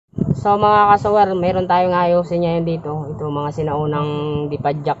So mga kasawar, meron tayong ayusin ngayon dito. Ito mga sinaunang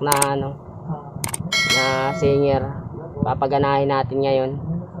dipadjak na na singer. Papaganahin natin ngayon.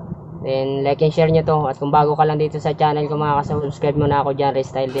 Then like and share nyo to. At kung bago ka lang dito sa channel ko mga kasawar, subscribe mo na ako Johnrey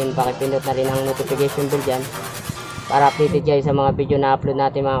style din. Pakipindot na rin ang notification bell dyan para updated kayo sa mga video na upload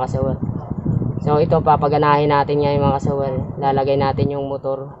natin mga kasawar. So ito papaganahin natin ngayon mga kasawar. Lalagay natin yung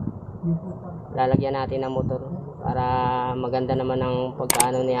motor. Lalagyan natin ng motor para maganda naman ang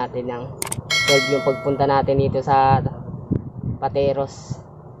pagkaano ni atin ng yung pagpunta natin dito sa Pateros.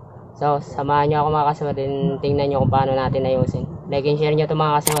 So samahan nyo ako mga kasawar, din tingnan nyo kung paano natin ayusin. Like and share nyo ito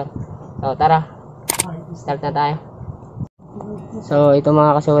mga kasawar. So tara, start na tayo. So ito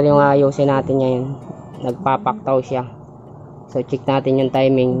mga kasawar yung ayusin natin ngayon. Nagpapaktaw siya. So check natin yung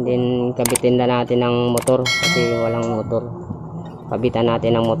timing, then kabitin na natin ng motor kasi walang motor. Kabitan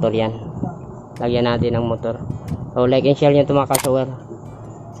natin ng motor yan. Lagyan natin ng motor. So like and share nyo ito mga kasawar.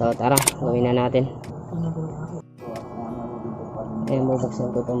 So tara, gawin na natin. Ayan,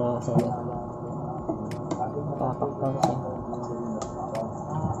 bubuksan ko ito mga kasawar. Papaktaw siya.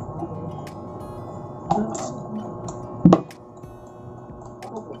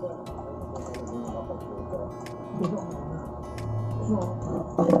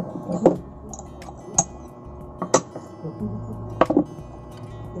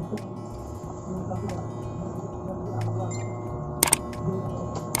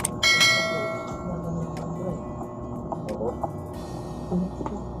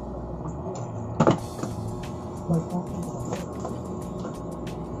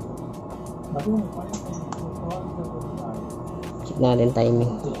 Check natin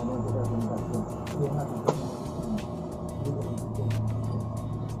timing.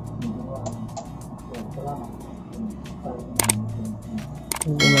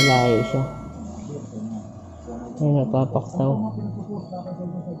 Hindi malayo siya. Ayan, nagpapaktaw.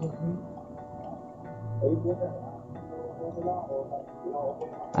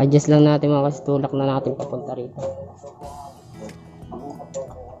 Adjust lang natin mga kasi tulak na natin papunta rito.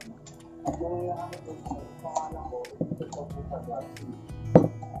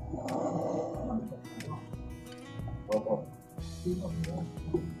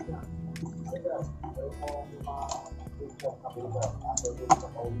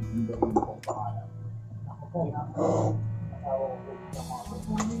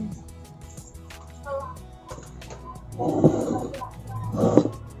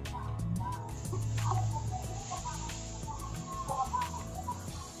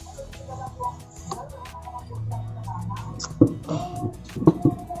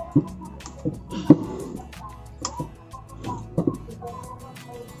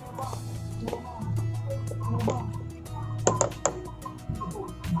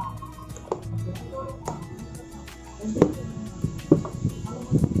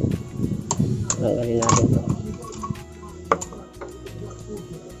 Tanggalin natin ito.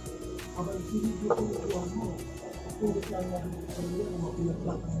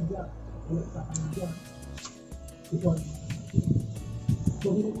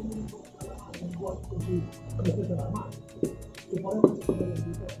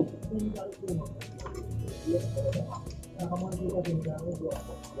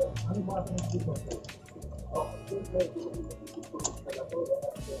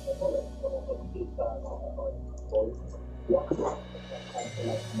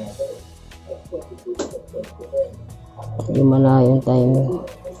 Gimana yung timing?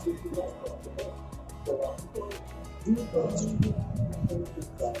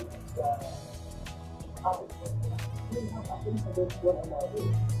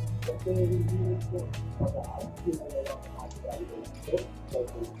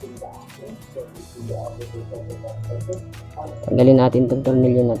 Tanggalin natin itong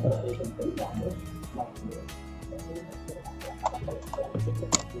tornilyo na to.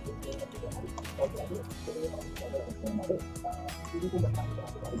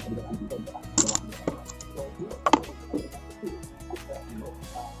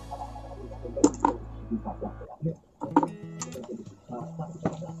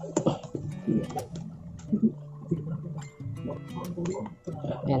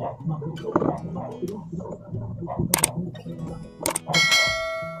 Yan.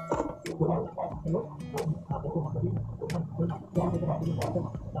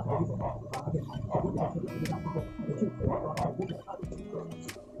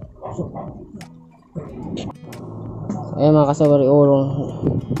 Ayan mga kasawar, iurong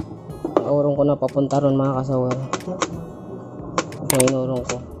ko na papunta ron mga kasawar. Ito inurong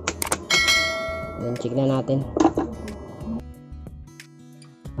ko. Then check na natin.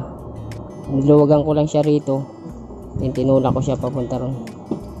 Niluwagan ko lang siya rito. Then tinulak ko siya papunta ron.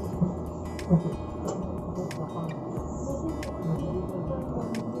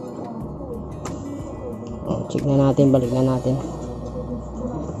 check na natin, balik na natin.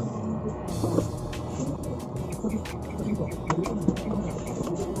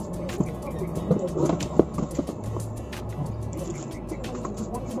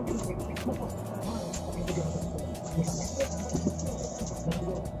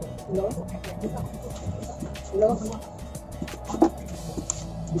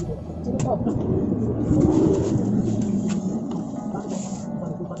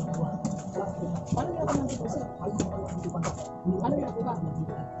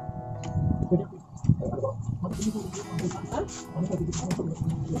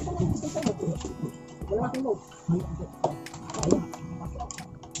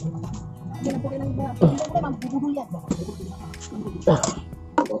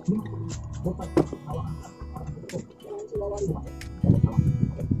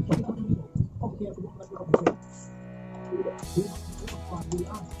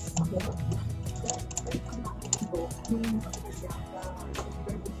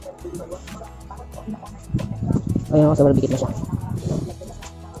 Ayun ako, sobrang dikit na siya.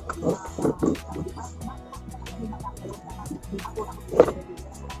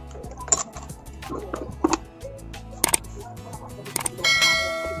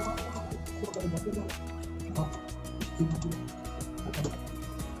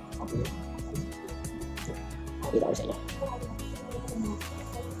 Kita ko sa inyo.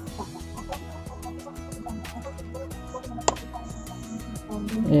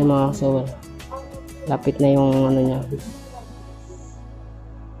 Ayun mga kasawal, lapit na yung ano niya.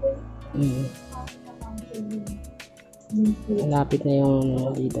 Lapit na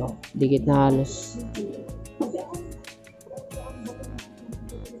yung dito, dikit na halos.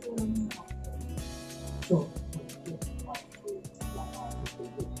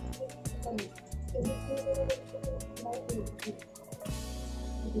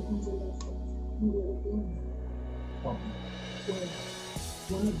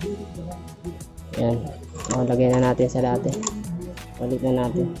 Yan, lagay na natin sa dati, balik na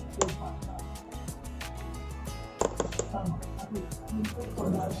natin.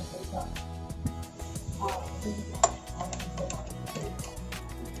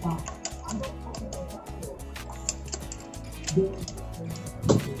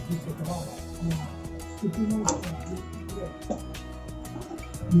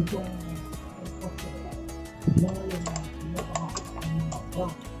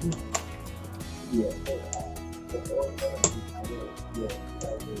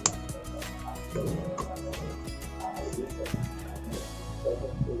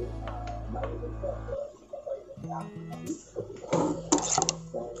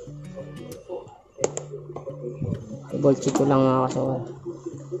 Ball check ko lang mga kasawal,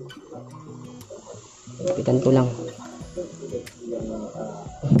 pitan ko lang.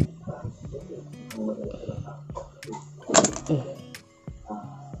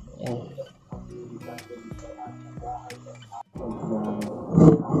 Yan.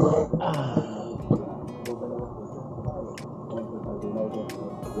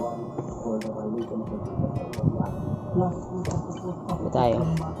 Ito tayo.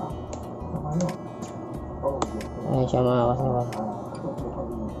 Ayan siya mga kasawal,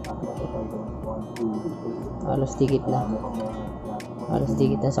 halos dikit na, halos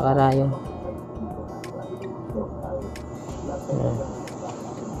dikit na sa karayom.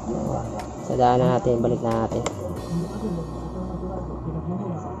 Sa daan na natin, balik na natin.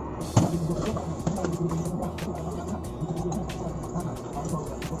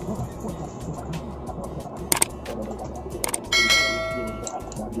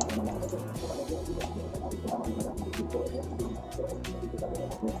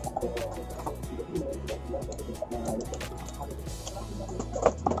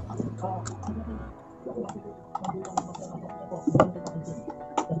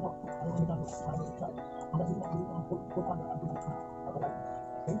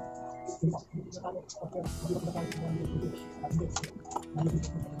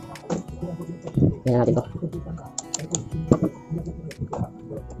 Yan natin to.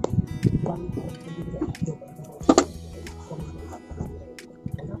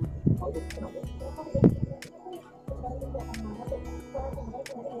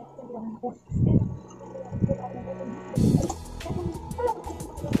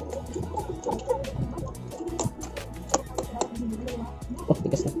 Oh,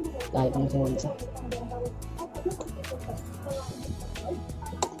 tigas na. Dahil pa na siya ng isa.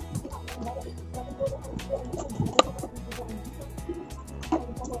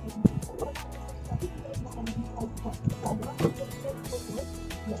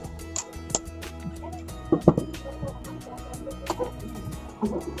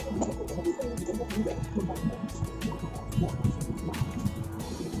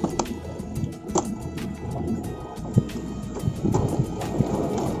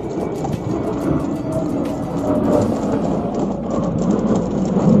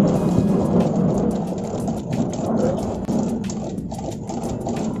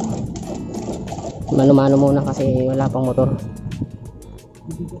 mano-mano muna kasi wala pang motor.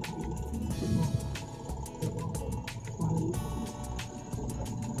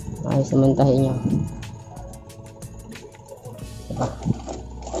 Ayos naman tahi niya. Diba?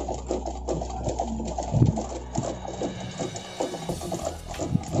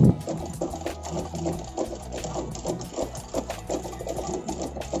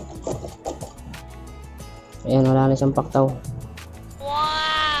 Ayan, wala na siyang paktaw.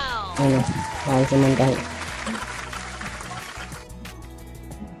 Wow! Ano, ayos naman tahi.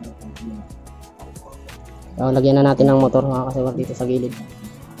 So, lagyan na natin ng motor mga kasiwag dito sa gilid.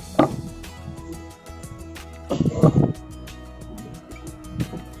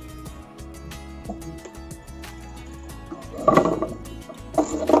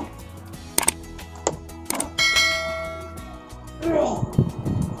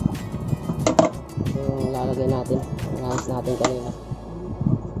 Yung lalagay natin, nahas natin kanina.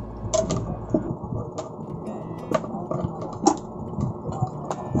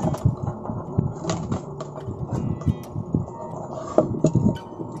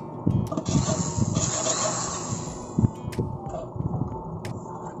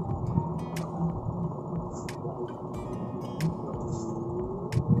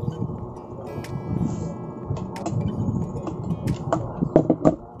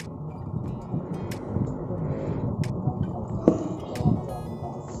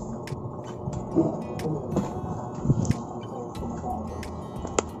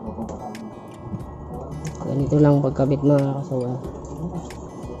 Ganito lang pagkabit mga kasawa.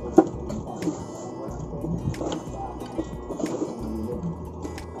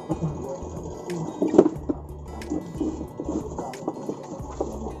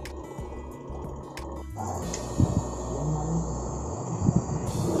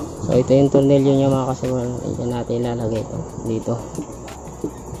 So ito yung tornilyo niya mga kasawa. Ito natin ilalagay ito dito.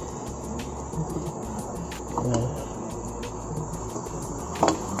 Ayan.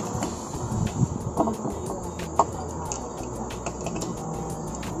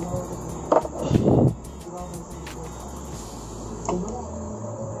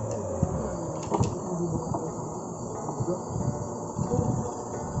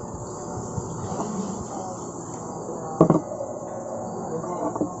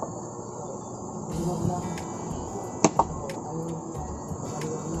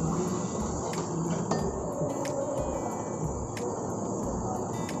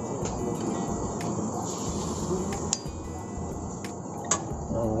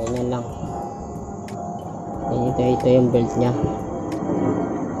 Ganyan lang. Ito yung belt nya.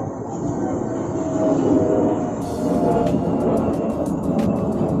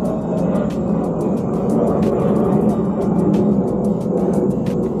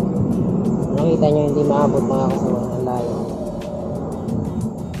 Nakita nyo hindi maabot mga kasawa, ang layo.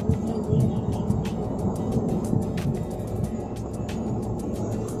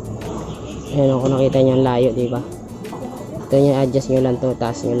 Ayan, kung nakita nyo ang layo, diba? Ito nyo, adjust nyo lang to,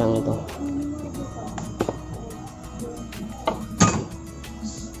 taas nyo lang ito.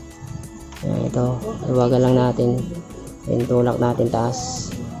 Ayan, ito, iwagan lang natin. Ayan, tulak natin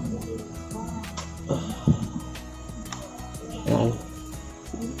taas. Ayan.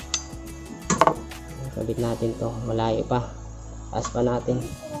 Kabit natin to, malayo pa. Taas pa natin.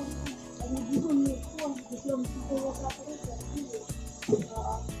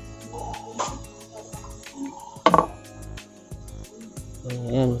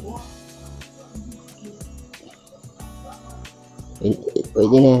 Ayan.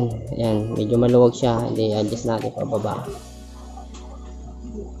 Pwede na yan. Ayan. Medyo maluwag siya. Hindi, adjust natin pababa.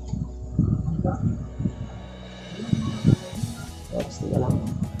 Oops, diba lang.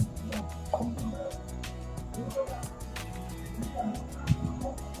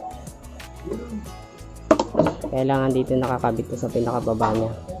 Kailangan dito nakakabit ko sa pinakababa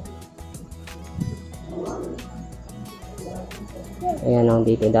niya. Ayan ang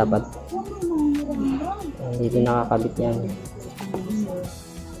dito dapat. Dito nakakabit yan.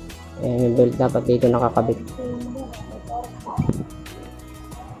 Ayan yung belt dapat dito nakakabit.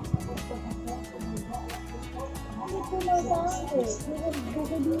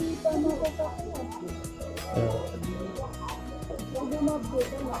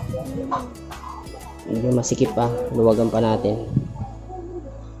 Medyo masikip pa. Luwagan pa natin.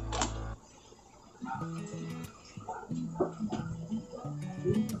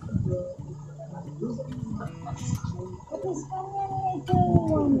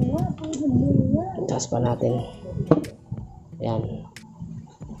 Taas pa natin. Ayan.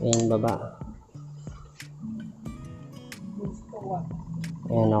 Ayan baba.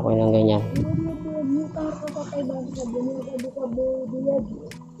 Ayan, okay lang ganyan.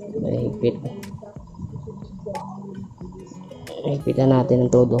 Mahigpit. Ipitan natin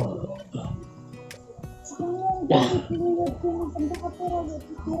ng todo.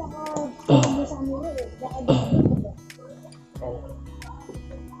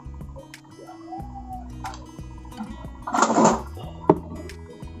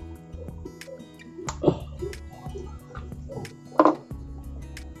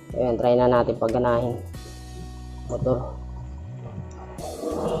 Ayan, try na natin pagganahin motor.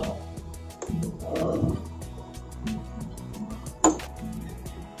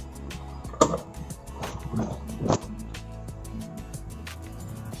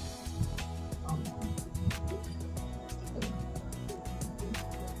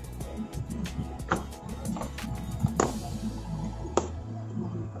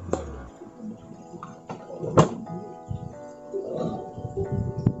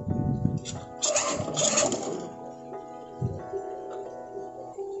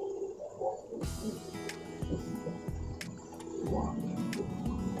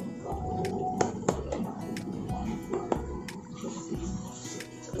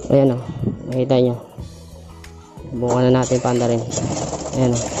 Ayan o, nakita nyo. Bukan na natin panda rin.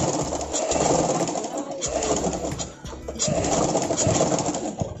 Ayan o.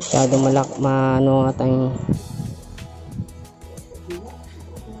 Masyadong maano atang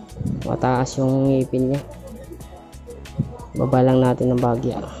mataas yung ngipin niya. Baba lang natin ng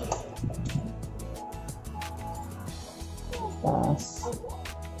bagya.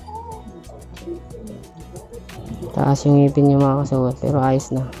 Taas yung ngipin niya mga kasuwat, pero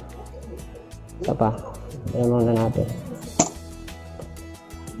ayos na. Isa pa, try muna natin.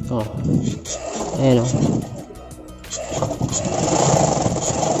 Oh, ayan o.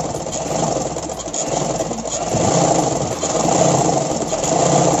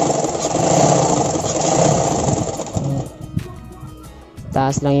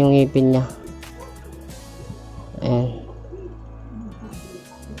 Taas lang yung ngipin niya. Ayan.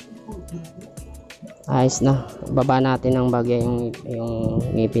 Ayos na. Baba natin ng bagay yung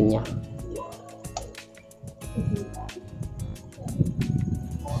ngipin niya.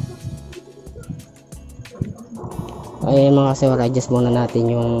 Ay mga kasawar, adjust muna natin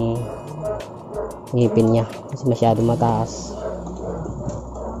yung ngipin niya kasi masyado mataas.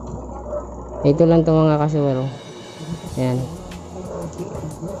 Ito lang to mga kasawar. Ayan.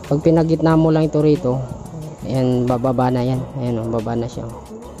 Pag pinagitna mo lang ito rito, ayan, bababa na yan. Ayan o, baba na siya.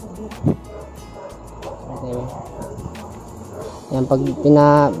 Yan, pag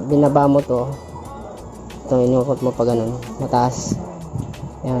binaba mo to, ito inukot mo pa ganun, mataas.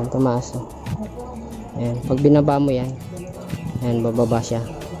 Yan, tumaas. Ayan, pag binaba mo yan, ayan, bababa siya.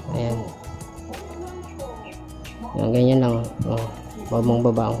 Ayan. Yan, ganyan lang. Oh, babang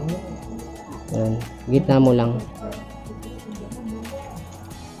baba. Ayan, gitna mo lang.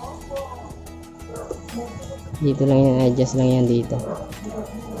 Dito lang yan, adjust lang yan dito.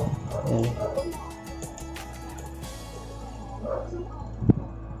 Ayan.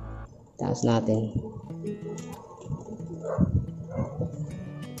 Taas natin.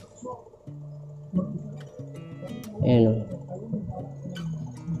 Ayan o.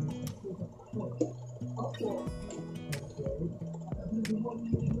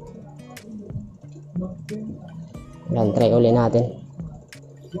 Ayan, try ulit natin.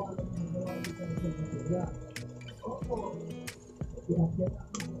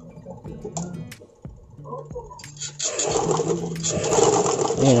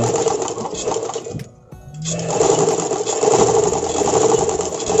 Ayan o.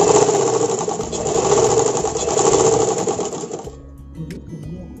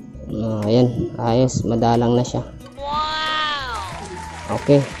 Ayan, ayos, madalang na siya.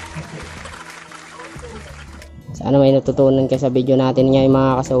 Okay. Sana may natutunan kayo sa video natin ngayon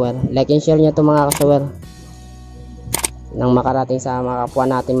mga kasawar. Like and share nyo to mga kasawar, nang makarating sa mga kapwa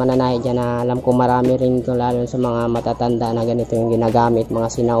natin mananahi dyan, na alam ko marami rin ito, lalo sa mga matatanda na ganito yung ginagamit, mga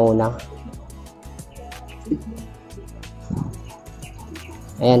sinauna.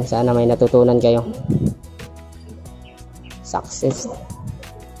 Ayan, sana may natutunan kayo. Success.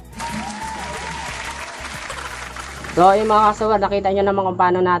 So yung mga kasawar, nakita nyo naman kung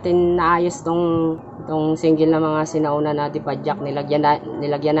paano natin naayos tong single na mga sinauna na dipadjak.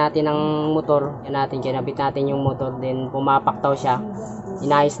 Nilagyan natin ng motor. Yan natin, kinabit natin yung motor, then pumapaktaw siya.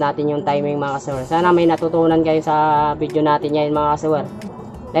 Inayos natin yung timing mga kasawar. Sana may natutunan kayo sa video natin ngayon mga kasawar.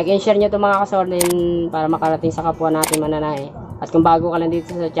 Like and share nyo to mga kasawar din para makarating sa kapwa natin mananahi. At kung bago ka lang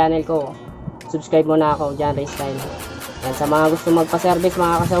dito sa channel ko, subscribe mo na ako, Johnrey style. Yan, sa mga gusto magpa-service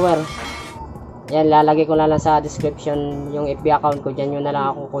mga kasawar, yan, lalagay ko na lang sa description yung FB account ko. Diyan nyo na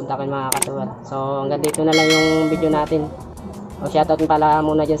lang ako kontakin mga kasawar. So hanggang dito na lang yung video natin. O shoutout pala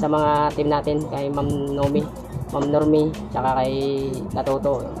muna dyan sa mga team natin, kay Ma'am Nomi, Ma'am Normi, tsaka kay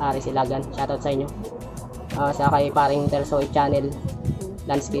Katoto, Ari Silagan. Shoutout sa inyo. Sa kay paring Terso Channel,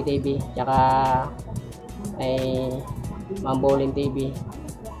 Lansky TV, tsaka kay Ma'am Bolin TV.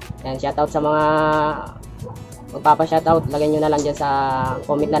 Yan, shoutout sa mga magpapa-shoutout, lagyan nyo na lang dyan sa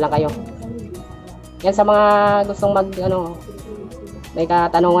comment na lang kayo. Yan, sa mga gustong mag may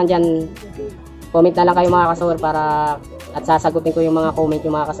katanungan dyan, comment na lang kayo mga kasor, para at sasagutin ko yung mga comment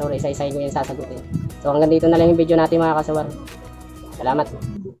yung mga kasor, isa-isahin ko yung sasagutin. So hanggang dito na lang yung video natin mga kasor. Salamat.